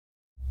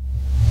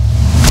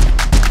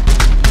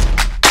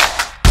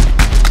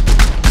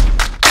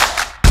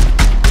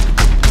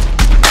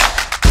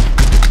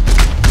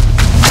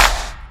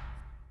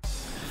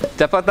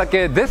ジャパた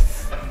けで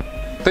す。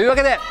というわ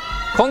けで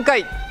今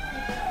回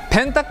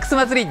ペンタックス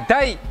祭り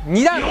第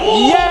2弾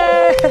イエ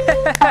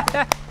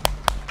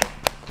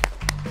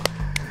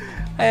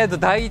ーイ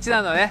第1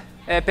弾のね、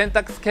ペンタ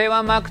ックス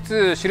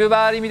K1M2 シル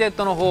バーリミテッ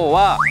ドの方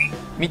は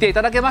見てい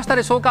ただけました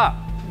でしょうか。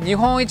日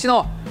本一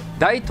の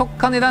大特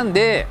価値段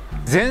で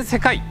全世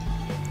界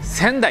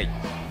1000台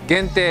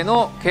限定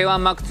の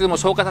K1M2 も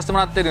紹介させても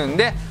らってるん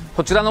で、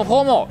こちらの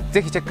方も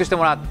ぜひチェックして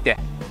もらって、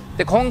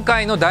で今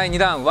回の第2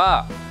弾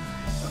は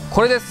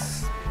これで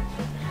す。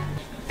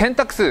ペン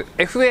タックス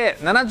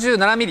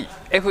FA77mm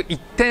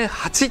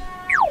F1.8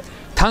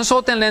 単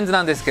焦点レンズ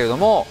なんですけれど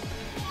も、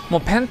も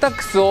うペンタッ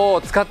クス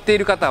を使ってい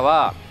る方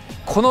は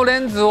このレ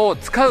ンズを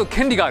使う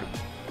権利がある。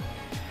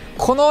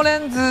このレ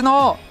ンズ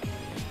の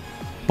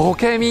ボ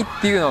ケ身っ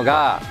ていうの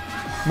が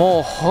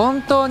もう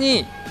本当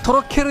にと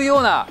ろける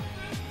ような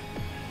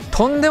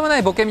とんでもな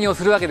いボケ身を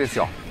するわけです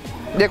よ。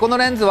でこの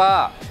レンズ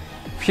は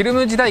フィル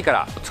ム時代か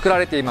ら作ら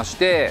れていまし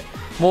て、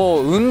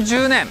もううん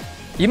十年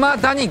いま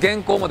だに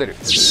現行モデルで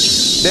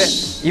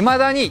いま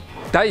だに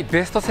大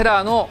ベストセ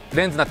ラーの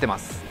レンズになってま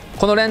す。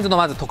このレンズの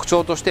まず特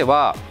徴として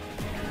は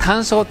単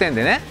焦点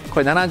でね、こ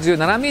れ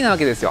 77mm なわ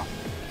けですよ。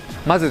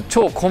まず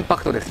超コンパ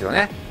クトですよ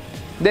ね。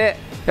で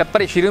やっぱ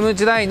りフィルム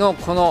時代の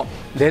この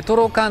レト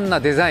ロ感な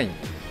デザイン、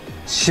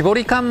絞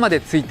り感まで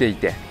ついてい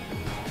て、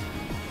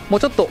もう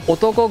ちょっと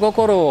男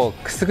心を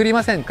くすぐり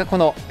ませんか。こ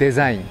のデ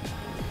ザイン、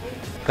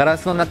ガラ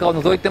スの中を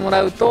覗いても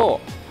らうと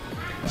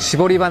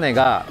絞りバネ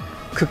が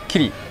くっき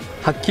り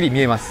はっきり見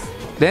えます。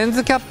レン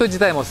ズキャップ自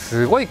体も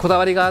すごいこだ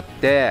わりがあっ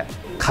て、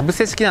かぶ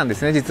せ式なんで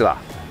すね。実は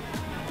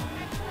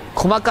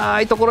細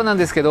かいところなん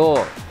ですけ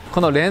ど、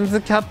このレン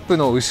ズキャップ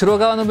の後ろ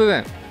側の部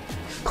分、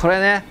これ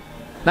ね、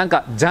なん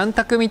かジャン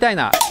タクみたい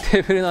な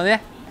テーブルの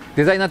ね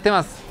デザインになって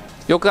ます。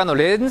よく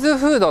レンズ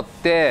フードっ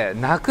て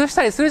なくし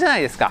たりするじゃな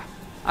いですか。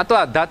あと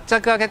は脱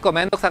着が結構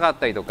面倒くさかっ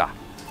たりとか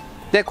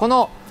で、こ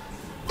の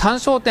単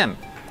焦点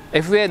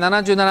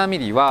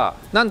FA77mm は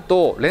なん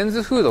とレン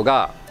ズフード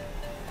が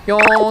ヨ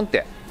ーンっ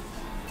て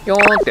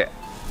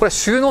これ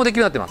収納でき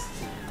るようになってます。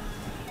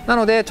な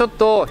のでちょっ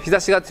と日差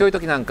しが強い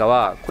時なんか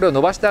はこれを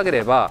伸ばしてあげ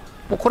れば、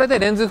もうこれで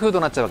レンズフード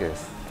になっちゃうわけで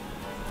す。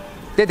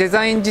でデ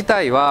ザイン自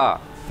体は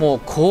も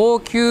う高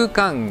級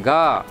感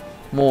が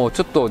もう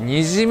ちょっと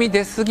にじみ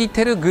出過ぎ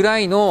てるぐら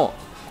いの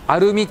ア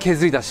ルミ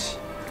削り出し。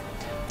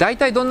大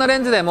体どんなレ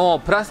ンズで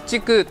もプラスチ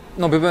ック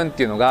の部分っ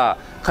ていうのが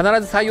必ず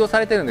採用さ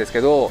れてるんです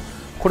けど、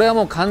これは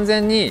もう完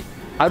全に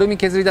アルミ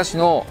削り出し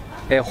の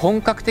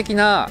本格的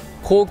な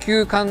高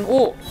級感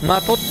を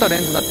まとったレ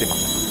ンズになっていま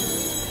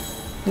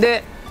す。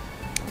で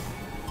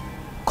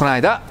この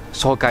間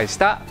紹介し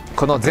た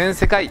この全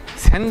世界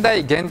1000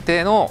台限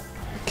定の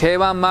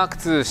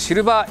K1M2 シ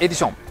ルバーエディ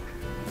ショ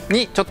ン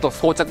にちょっと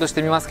装着し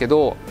てみますけ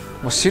ど、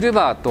もうシル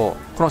バーと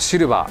このシ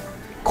ルバー、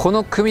こ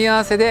の組み合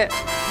わせで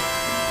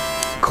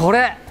こ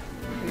れ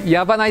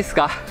やばないっす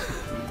か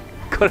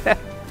これ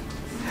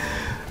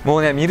も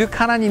うね、見る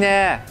からに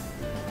ね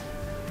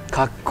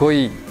かっこ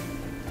いい。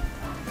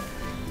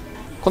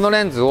この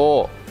レンズ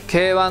を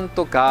K1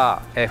 と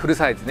か、フル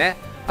サイズね、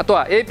あと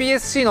は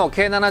APS-C の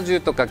K70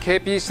 とか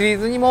KP シリー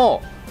ズに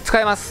も使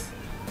えます。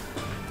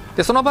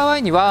でその場合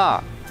に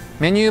は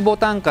メニューボ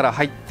タンから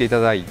入ってい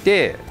ただい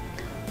て、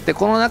で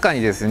この中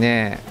にです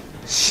ね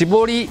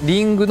絞り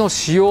リングの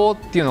使用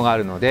っていうのがあ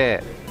るの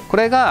で、こ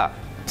れが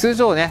通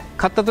常ね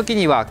買った時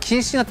には禁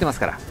止になってます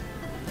から、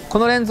こ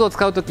のレンズを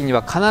使う時に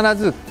は必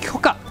ず許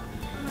可、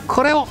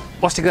これを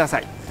押してくださ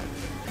い。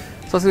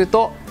そうする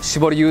と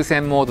絞り優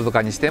先モードと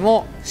かにして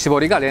も絞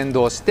りが連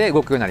動して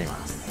動くようになりま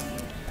す。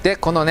で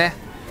このね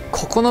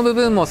ここの部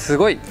分もす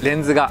ごいレ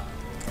ンズが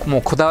も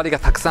うこだわりが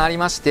たくさんあり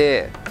まし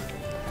て、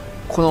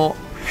この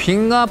フィ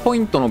ンガーポイ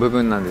ントの部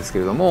分なんですけ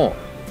れども、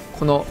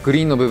このグ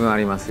リーンの部分あ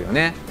りますよ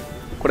ね。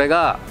これ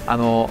が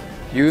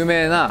有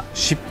名な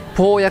七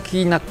宝焼き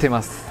になって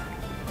ます。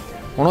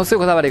ものす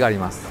ごいこだわりがあり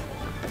ます。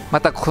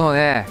またこの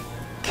ね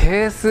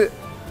ケース、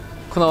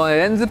この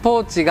レンズ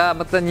ポーチが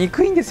また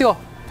憎いんですよ。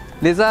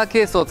レザー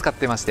ケースを使っ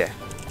てまして、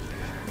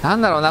な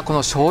んだろうな、こ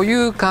の所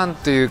有感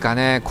というか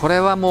ね、これ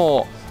は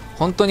もう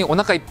本当にお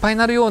腹いっぱいに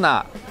なるよう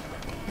な、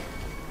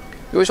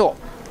よいしょ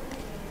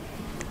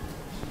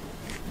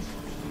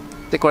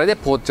でこれで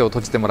ポーチを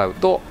閉じてもらう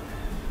と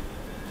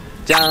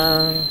じゃ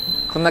ーん、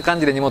こんな感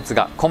じで荷物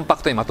がコンパ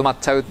クトにまとまっ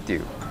ちゃうってい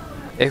う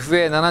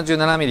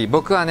FA77mm。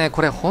 僕はね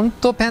これ本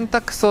当ペンタ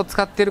ックスを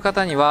使っている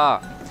方に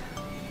は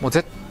もう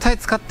絶対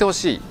使ってほ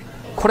しい。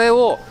これ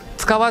を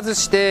使わず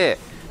して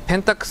ペ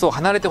ンタックスを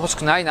離れてほし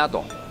くないなと、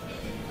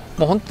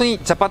もう本当に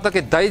ジャパタ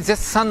ケ大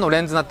絶賛のレ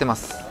ンズになってま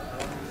す。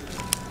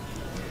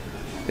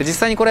で実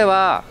際にこれ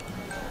は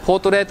ポー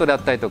トレートであっ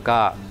たりと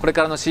か、これ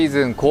からのシー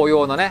ズン紅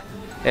葉のね、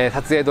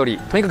撮影撮り、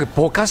とにかく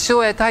ぼかし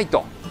を得たい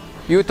と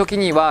いう時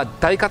には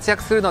大活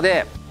躍するの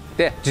で、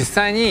実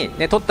際に、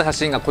ね、撮った写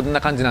真がこん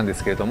な感じなんで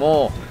すけれど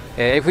も、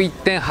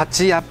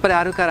F1.8 やっぱり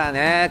あるから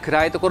ね、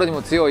暗いところに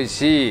も強い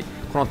し、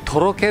このと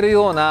ろける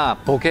ような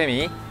ボケ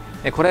身、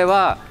これ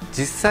は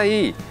実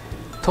際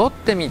撮っ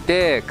てみ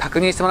て確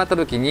認してもらった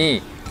時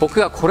に、僕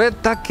がこれ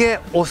だけ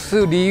押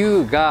す理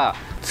由が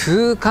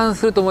痛感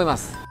すると思いま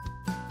す。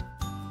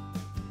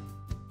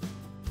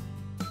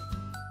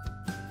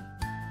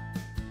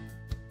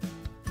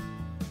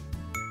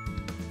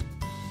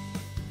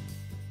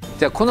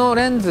じゃあこの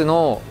レンズ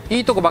の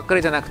いいとこばっか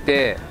りじゃなく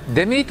て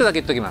デメリットだ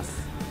け言っときま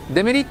す。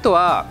デメリット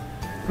は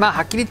まあ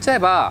はっきり言っちゃえ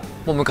ば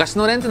もう昔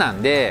のレンズな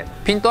んで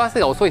ピント合わせ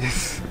が遅いで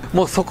す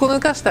もうそこ抜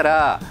かした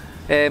ら、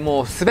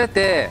もう全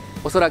て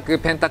おそらく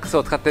ペンタックス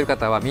を使っている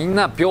方はみん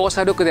な描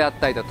写力であっ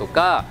たりだと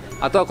か、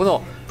あとはこ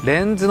の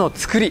レンズの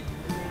作り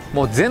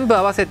もう全部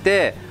合わせ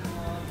て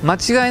間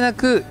違いな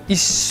く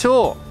一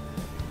生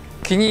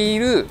気に入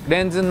る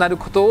レンズになる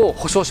ことを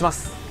保証しま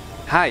す。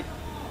はい。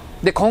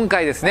で今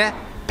回ですね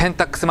ペン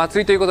タックス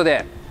祭りということ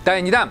で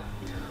第2弾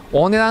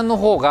お値段の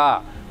方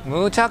が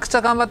むちゃくち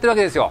ゃ頑張ってるわ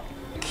けですよ。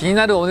気に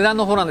なるお値段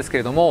の方なんですけ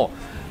れども、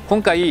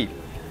今回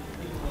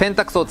ペン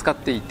タックスを使っ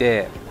てい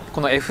て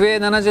この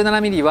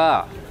FA77mm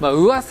は、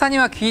噂に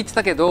は聞いて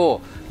たけ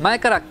ど前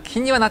から気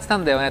にはなってた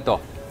んだよね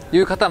とい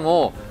う方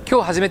も、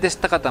今日初めて知っ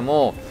た方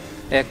も、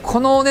こ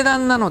のお値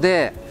段なの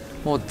で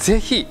もうぜ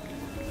ひ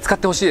使っ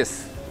てほしいで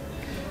す。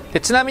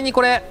でちなみに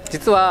これ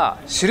実は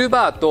シル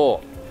バー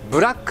とブ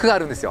ラックがあ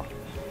るんですよ。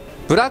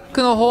ブラッ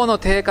クの方の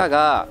定価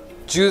が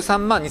13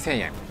万2000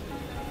円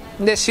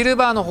でシル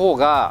バーの方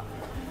が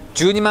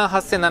12万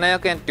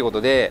8700円というこ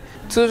とで、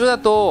通常だ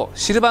と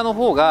シルバーの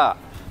方が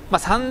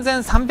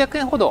3300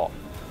円ほど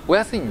お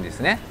安いんです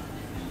ね。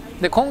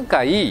で今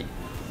回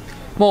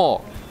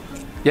も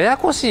うやや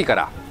こしいか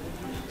ら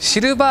シ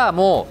ルバー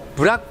も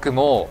ブラック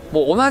も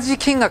もう同じ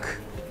金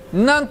額、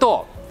なん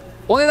と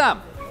お値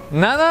段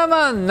7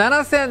万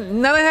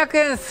7700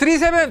円37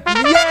イエーイ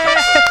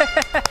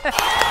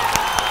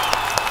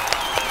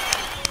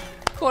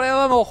これ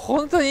はもう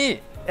本当に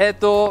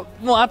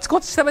もうあち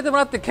こち調べても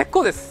らって結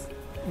構です。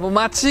もう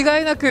間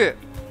違いなく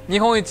日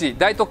本一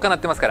大特価になっ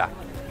てますから。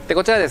で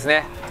こちらです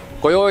ね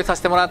ご用意さ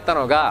せてもらった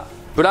のが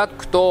ブラッ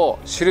クと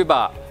シル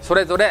バーそ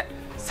れぞれ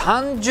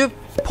30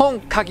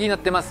本鍵になっ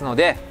てますの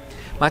で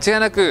間違い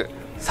なく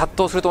殺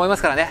到すると思いま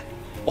すからね、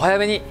お早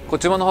めにご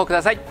注文の方く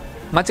ださい。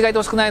間違えて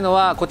ほしくないの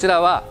はこち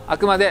らはあ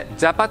くまで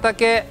ジャパタ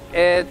ケ、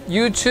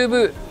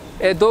YouTube、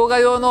動画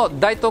用の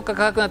大特価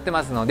価格になって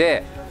ますの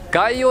で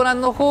概要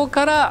欄の方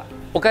から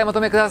お買い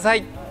求めくださ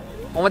い。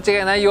お間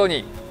違いないよう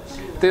に。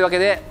というわけ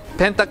で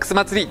ペンタックス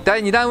祭り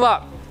第2弾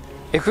は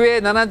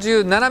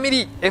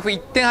FA77mm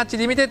F1.8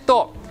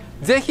 Limited、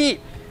 ぜひ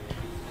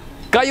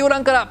概要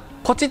欄から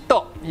ポチッ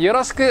とよ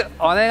ろしく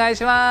お願い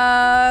し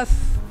ま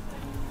す。